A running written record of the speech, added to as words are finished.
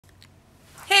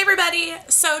Hey everybody!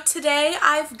 So today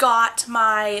I've got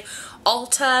my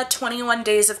Ulta 21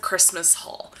 Days of Christmas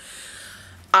haul.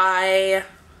 I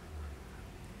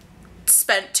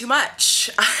spent too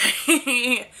much.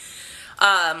 I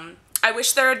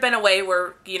wish there had been a way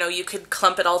where, you know, you could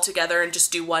clump it all together and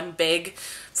just do one big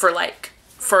for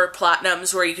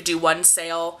platinums where you could do one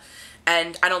sale.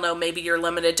 And I don't know, maybe you're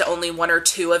limited to only one or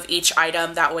two of each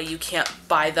item. That way you can't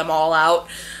buy them all out.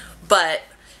 But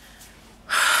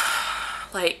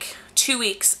like 2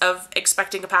 weeks of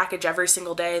expecting a package every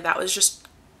single day, that was just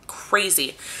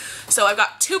crazy. So I've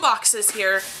got two boxes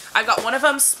here. I've got one of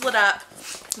them split up.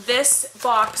 This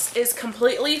box is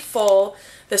completely full.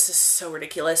 This is so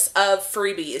ridiculous, of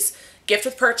freebies, gift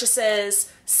with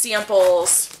purchases,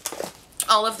 samples,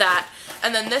 all of that.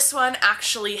 And then this one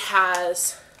actually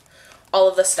has all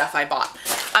of the stuff I bought.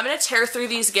 I'm gonna tear through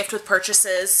these gift with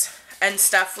purchases and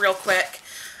stuff real quick.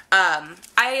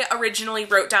 I originally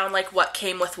wrote down like what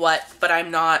came with what, but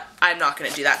I'm not gonna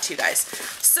do that to you guys.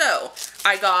 So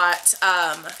I got,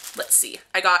 let's see,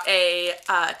 I got a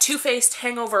Too Faced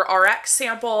Hangover RX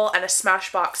sample and a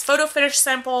Smashbox Photo Finish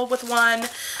sample with one.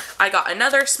 I got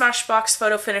another Smashbox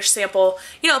Photo Finish sample,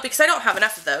 you know, because I don't have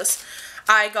enough of those.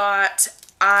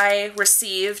 I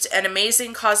received an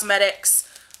Amazing Cosmetics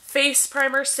face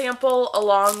primer sample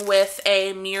along with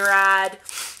a Murad,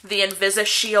 the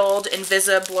Invisishield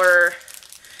Invisiblur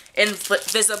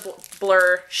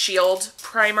Shield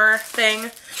primer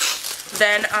thing.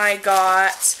 Then I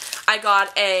got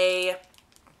a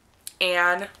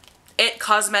It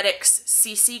Cosmetics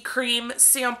CC cream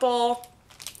sample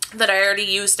that I already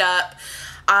used up.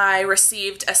 I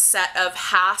received a set of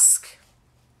Hask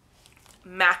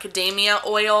macadamia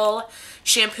oil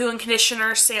shampoo and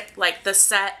conditioner, like the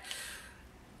set,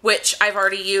 which I've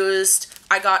already used.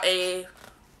 I got a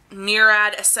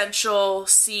Murad Essential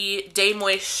C Day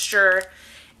Moisture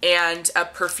and a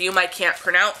perfume I can't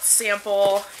pronounce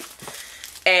sample,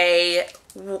 a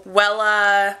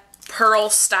Wella Pearl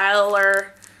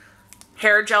Styler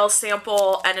hair gel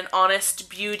sample, and an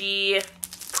Honest Beauty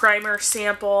primer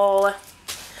sample,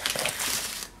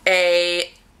 a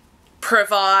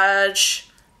Privage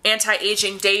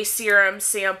Anti-Aging Day Serum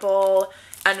sample,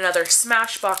 and another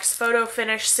Smashbox Photo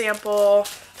Finish sample,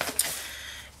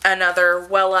 another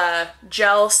Wella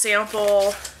Gel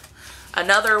sample,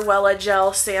 another Wella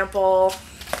Gel sample,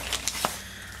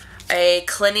 a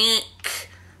Clinique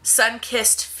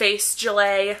Sun-Kissed Face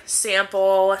Gelée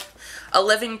sample, a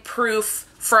Living Proof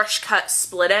Fresh Cut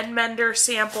Split End Mender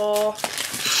sample.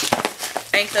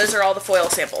 I think those are all the foil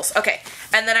samples. Okay,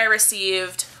 and then I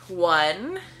received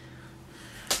 1,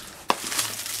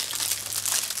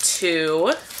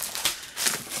 2,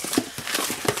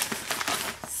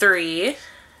 3,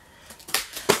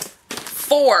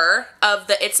 4 of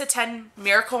the It's a 10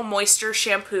 Miracle Moisture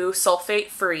Shampoo Sulfate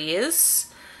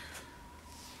Freeze.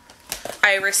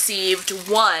 I received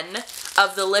 1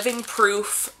 of the Living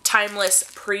Proof Timeless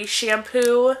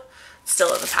Pre-Shampoo.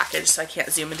 Still in the package, so I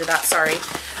can't zoom into that, sorry.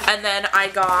 And then I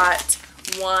got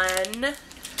 1,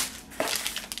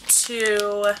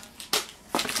 2,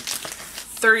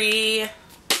 3,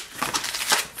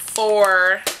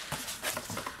 4,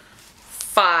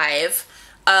 5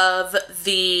 of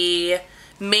the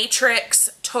Matrix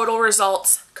Total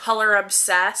Results Color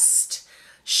Obsessed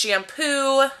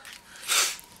shampoo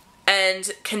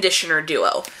and conditioner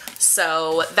duo.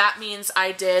 So that means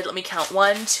I did, let me count,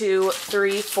 1, 2,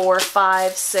 3, 4,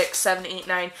 5, 6, 7, 8,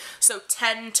 9, so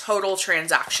 10 total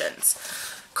transactions.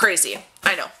 Crazy.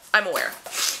 I know. I'm aware.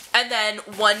 And then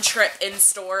 1 trip in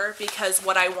store because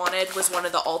what I wanted was one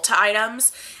of the Ulta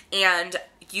items, and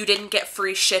you didn't get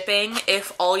free shipping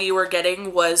if all you were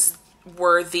getting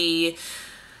were the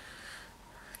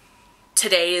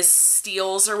today's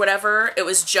steals or whatever. It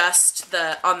was just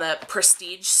on the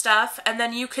prestige stuff, and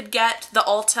then you could get the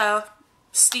Ulta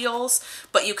steals,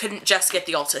 but you couldn't just get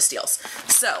the Ulta steals.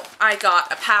 So I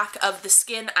got a pack of the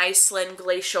Skin Iceland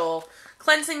Glacial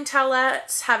Cleansing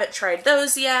Towelettes. Haven't tried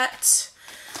those yet.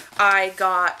 I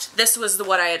got, this was the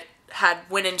one I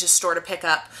went into store to pick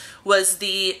up, was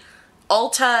the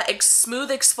Ulta Smooth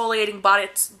Exfoliating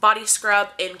Body Scrub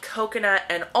in Coconut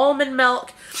and Almond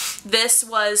Milk. This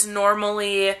was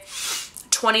normally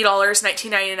 $20,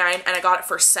 $19.99, and I got it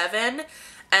for $7.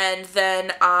 And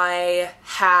then I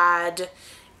had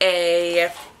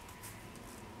a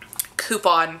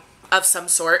coupon of some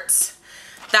sorts.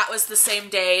 That was the same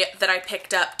day that I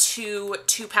picked up two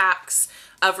packs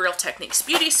of Real Techniques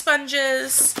beauty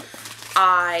sponges.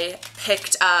 I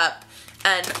picked up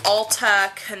an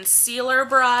Ulta concealer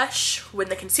brush when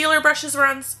the concealer brushes were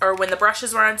on, or when the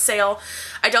brushes were on sale.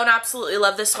 I don't absolutely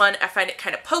love this one. I find it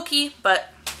kind of pokey,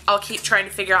 but I'll keep trying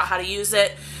to figure out how to use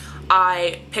it.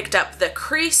 I picked up the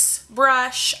crease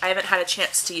brush. I haven't had a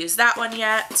chance to use that one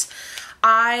yet.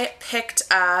 I picked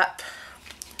up,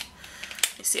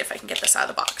 let me see if I can get this out of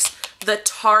the box, the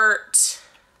Tarte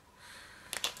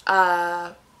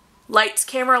Lights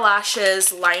Camera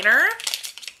Lashes liner.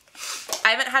 I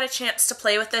haven't had a chance to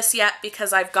play with this yet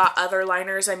because I've got other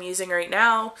liners I'm using right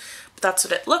now, but that's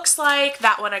what it looks like.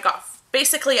 That one I got,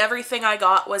 basically everything I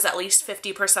got was at least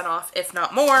 50% off, if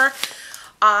not more.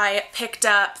 I picked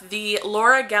up the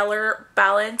Laura Geller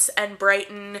Balance and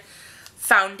Brighten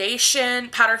foundation,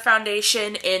 powder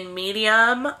foundation in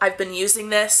medium. I've been using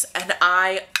this and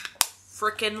I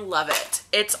freaking love it.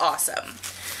 It's awesome.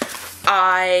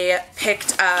 I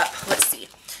picked up, let's see,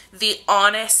 the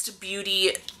Honest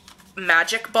Beauty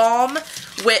Magic Balm,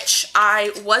 which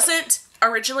I wasn't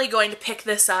originally going to pick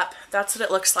this up. That's what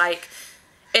it looks like.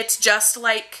 It's just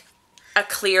like a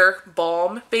clear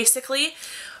balm, basically.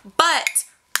 But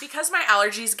because my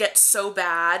allergies get so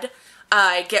bad,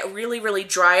 I get really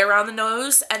dry around the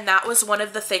nose, and that was one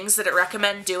of the things that it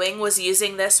recommended doing, was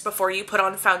using this before you put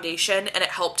on foundation, and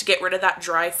it helped get rid of that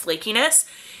dry flakiness.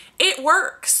 It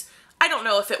works. I don't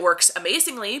know if it works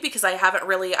amazingly because I've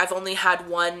only had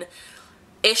one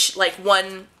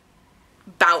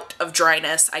bout of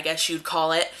dryness, I guess you'd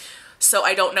call it. So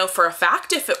I don't know for a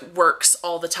fact if it works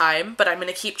all the time, but I'm going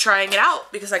to keep trying it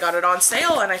out because I got it on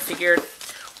sale and I figured,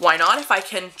 why not if I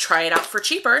can try it out for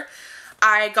cheaper.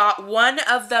 I got one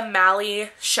of the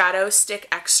Mally Shadow Stick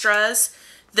Extras.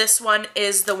 This one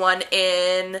is the one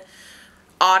in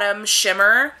Autumn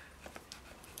Shimmer.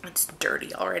 It's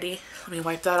dirty already. Let me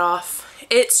wipe that off.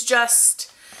 It's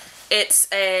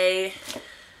a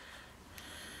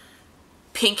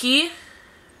pinky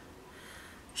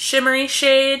shimmery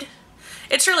shade.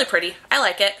 It's really pretty. I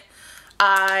like it.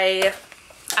 I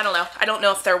don't know. I don't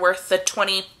know if they're worth the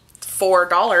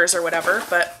 $24 or whatever,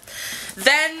 but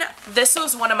then this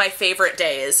was one of my favorite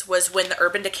days, was when the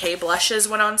Urban Decay blushes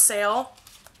went on sale.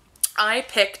 I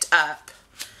picked up,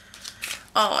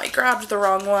 oh, I grabbed the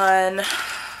wrong one.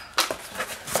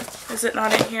 Is it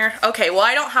not in here? Okay, well,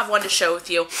 I don't have one to show with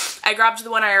you. I grabbed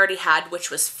the one I already had,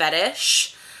 which was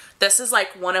Fetish. This is like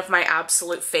one of my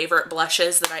absolute favorite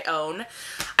blushes that I own.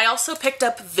 I also picked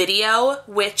up Video,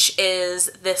 which is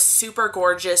this super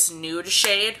gorgeous nude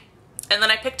shade. And then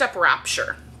I picked up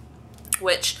Rapture,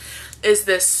 which is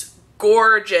this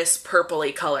gorgeous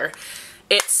purpley color.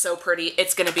 It's so pretty.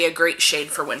 It's going to be a great shade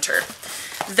for winter.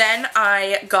 Then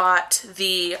I got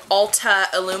the Ulta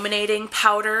Illuminating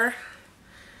Powder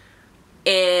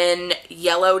in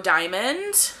Yellow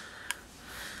Diamond.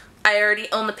 I already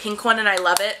own the pink one and I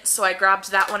love it, so I grabbed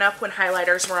that one up when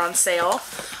highlighters were on sale.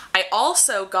 I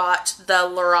also got the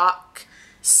Lorac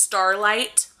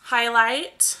Starlight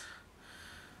highlight.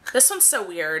 This one's so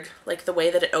weird, like the way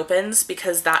that it opens,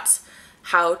 because that's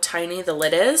how tiny the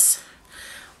lid is.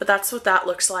 But that's what that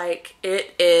looks like.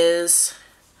 It is,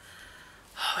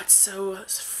 oh, it's so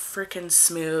freaking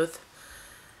smooth.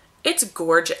 It's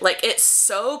gorgeous. Like, it's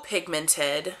so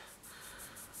pigmented.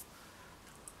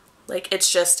 Like,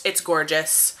 it's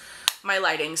gorgeous. My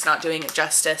lighting's not doing it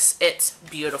justice. It's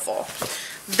beautiful.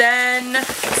 Then,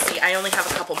 let's see, I only have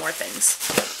a couple more things.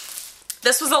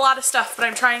 This was a lot of stuff, but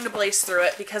I'm trying to blaze through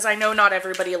it because I know not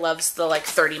everybody loves the, like,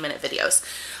 30-minute videos.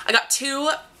 I got two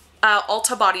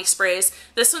Ulta body sprays.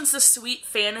 This one's the Sweet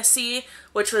Fantasy,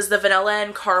 which was the vanilla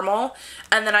and caramel.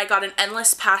 And then I got an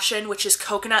Endless Passion, which is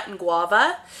coconut and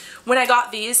guava. When I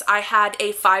got these, I had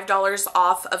a $5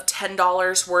 off of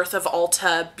 $10 worth of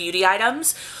Ulta beauty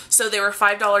items. So they were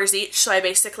 $5 each, so I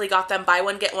basically got them buy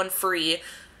one, get one free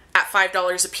at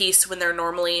 $5 a piece when they're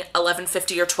normally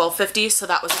 $11.50 or $12.50, so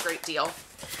that was a great deal.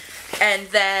 And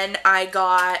then I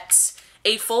got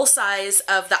a full size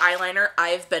of the eyeliner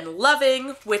I've been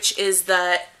loving, which is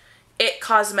the It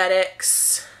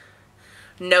Cosmetics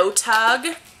No Tug.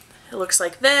 It looks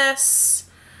like this.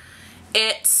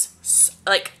 It's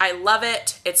like, I love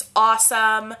it. It's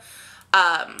awesome.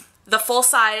 The full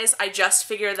size, I just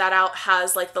figured that out,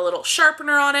 has like the little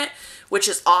sharpener on it, which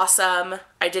is awesome.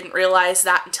 I didn't realize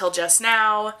that until just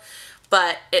now,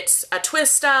 but it's a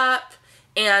twist up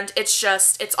and it's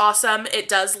awesome. It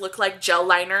does look like gel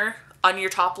liner on your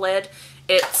top lid.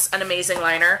 It's an amazing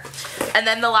liner. And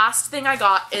then the last thing I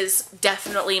got is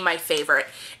definitely my favorite.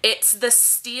 It's the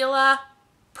Stila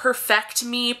Perfect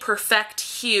Me Perfect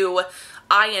Hue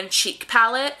Eye and Cheek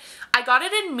Palette. I got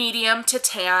it in medium to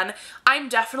tan. I'm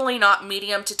definitely not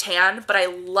medium to tan, but I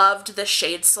loved the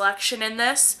shade selection in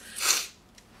this.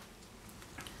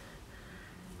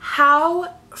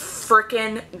 How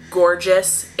freaking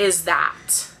gorgeous is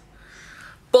that?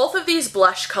 Both of these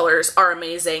blush colors are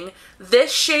amazing.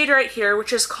 This shade right here,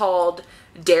 which is called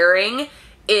Daring,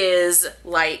 is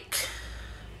like,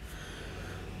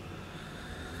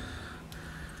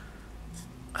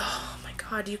 oh my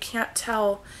god, you can't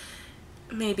tell.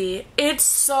 Maybe. It's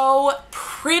so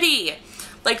pretty.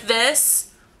 Like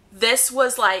this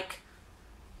was like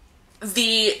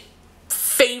the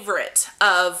favorite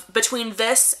of between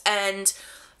this and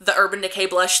the Urban Decay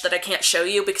blush that I can't show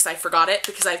you because I forgot it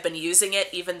because I've been using it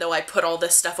even though I put all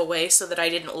this stuff away so that I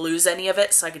didn't lose any of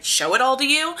it so I could show it all to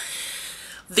you.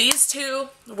 These two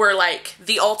were like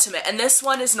the ultimate, and this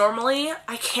one is normally,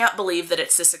 I can't believe that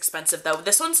it's this expensive though.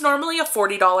 This one's normally a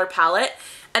 $40 palette,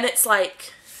 and it's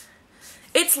like,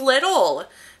 it's little.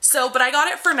 So, but I got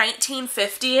it for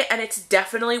 $19.50, and it's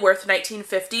definitely worth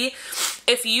 $19.50.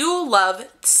 If you love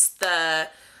the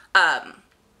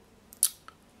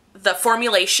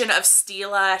formulation of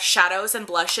Stila shadows and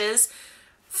blushes,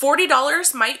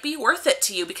 $40 might be worth it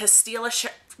to you because Stila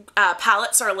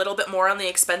palettes are a little bit more on the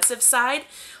expensive side.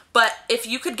 But if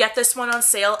you could get this one on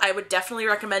sale, I would definitely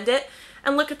recommend it.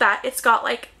 And look at that, it's got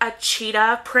like a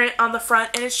cheetah print on the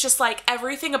front, and it's just like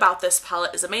everything about this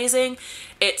palette is amazing.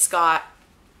 It's got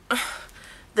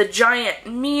the giant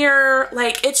mirror,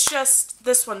 like it's just,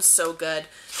 this one's so good.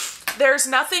 There's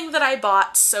nothing that I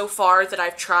bought so far that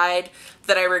I've tried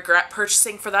that I regret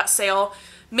purchasing for that sale,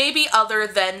 maybe other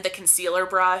than the concealer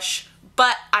brush,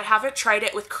 but I haven't tried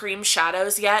it with cream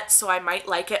shadows yet, so I might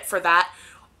like it for that,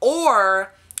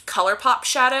 or ColourPop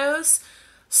shadows.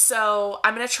 So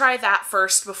I'm going to try that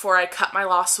first before I cut my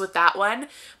loss with that one.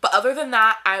 But other than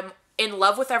that, I'm in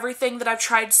love with everything that I've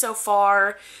tried so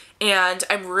far, and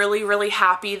I'm really, really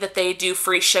happy that they do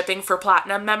free shipping for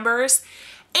Platinum members.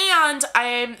 And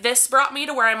this brought me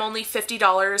to where I'm only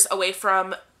 $50 away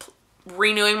from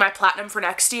renewing my Platinum for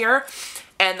next year.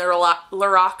 And the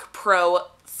Lorac Pro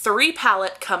 3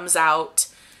 palette comes out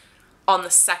on the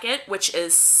 2nd, which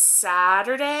is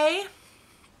Sunday,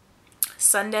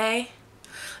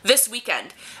 this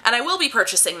weekend, and I will be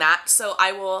purchasing that, so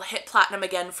I will hit Platinum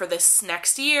again for this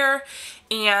next year,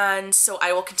 and so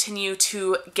I will continue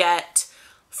to get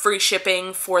free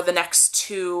shipping for the next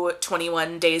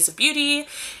 21 Days of Beauty,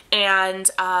 and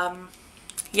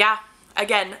yeah,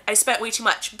 again, I spent way too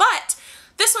much, but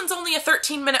this one's only a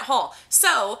 13-minute haul,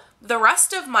 so the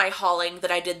rest of my hauling that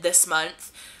I did this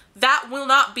month, that will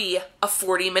not be a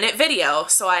 40-minute video,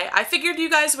 so I figured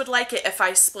you guys would like it if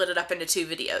I split it up into 2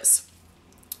 videos.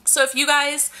 So if you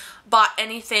guys bought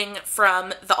anything from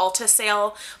the Ulta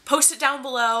sale, post it down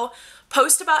below.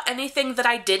 Post about anything that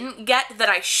I didn't get that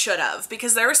I should have,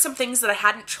 because there were some things that I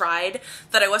hadn't tried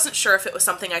that I wasn't sure if it was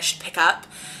something I should pick up.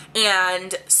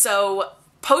 And so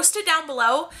post it down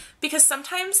below, because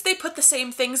sometimes they put the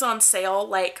same things on sale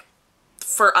like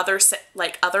for other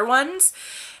ones.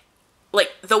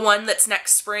 Like the one that's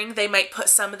next spring, they might put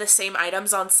some of the same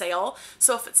items on sale.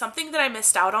 So if it's something that I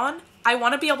missed out on, I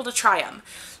want to be able to try them.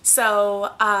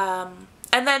 So,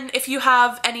 and then if you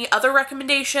have any other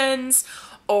recommendations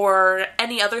or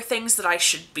any other things that I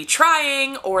should be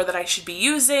trying or that I should be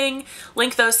using,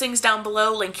 link those things down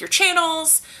below, link your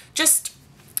channels, just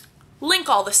link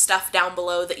all the stuff down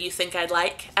below that you think I'd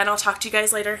like, and I'll talk to you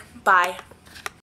guys later. Bye.